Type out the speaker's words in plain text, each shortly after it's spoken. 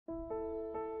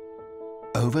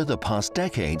Over the past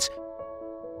decades,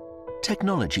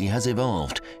 technology has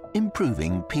evolved,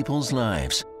 improving people's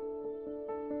lives.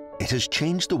 It has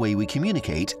changed the way we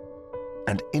communicate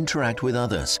and interact with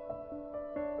others.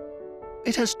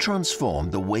 It has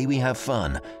transformed the way we have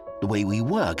fun, the way we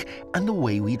work and the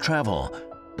way we travel,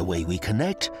 the way we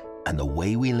connect and the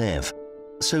way we live.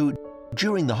 So,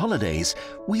 during the holidays,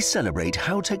 we celebrate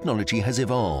how technology has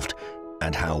evolved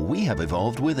and how we have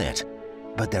evolved with it.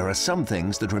 But there are some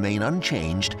things that remain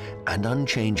unchanged and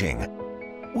unchanging.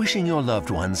 Wishing your loved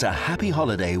ones a happy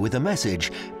holiday with a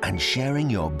message and sharing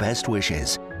your best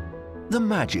wishes. The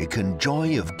magic and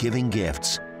joy of giving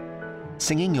gifts.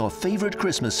 Singing your favorite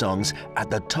Christmas songs at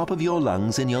the top of your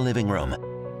lungs in your living room.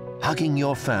 Hugging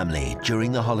your family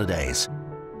during the holidays.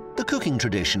 The cooking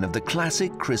tradition of the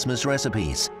classic Christmas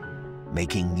recipes.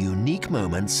 Making unique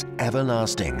moments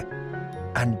everlasting.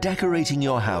 And decorating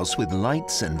your house with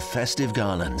lights and festive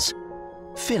garlands.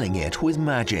 Filling it with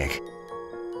magic.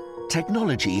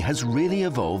 Technology has really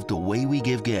evolved the way we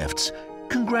give gifts,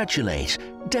 congratulate,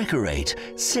 decorate,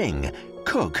 sing,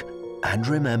 cook, and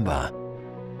remember.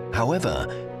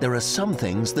 However, there are some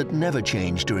things that never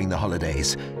change during the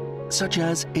holidays, such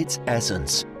as its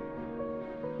essence.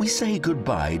 We say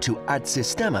goodbye to ad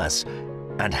sistemas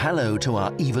and hello to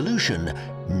our evolution,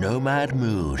 nomad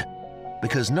mood,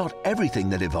 because not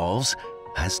everything that evolves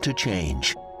has to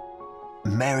change.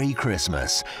 Merry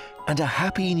Christmas and a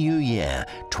Happy New Year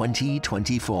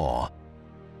 2024.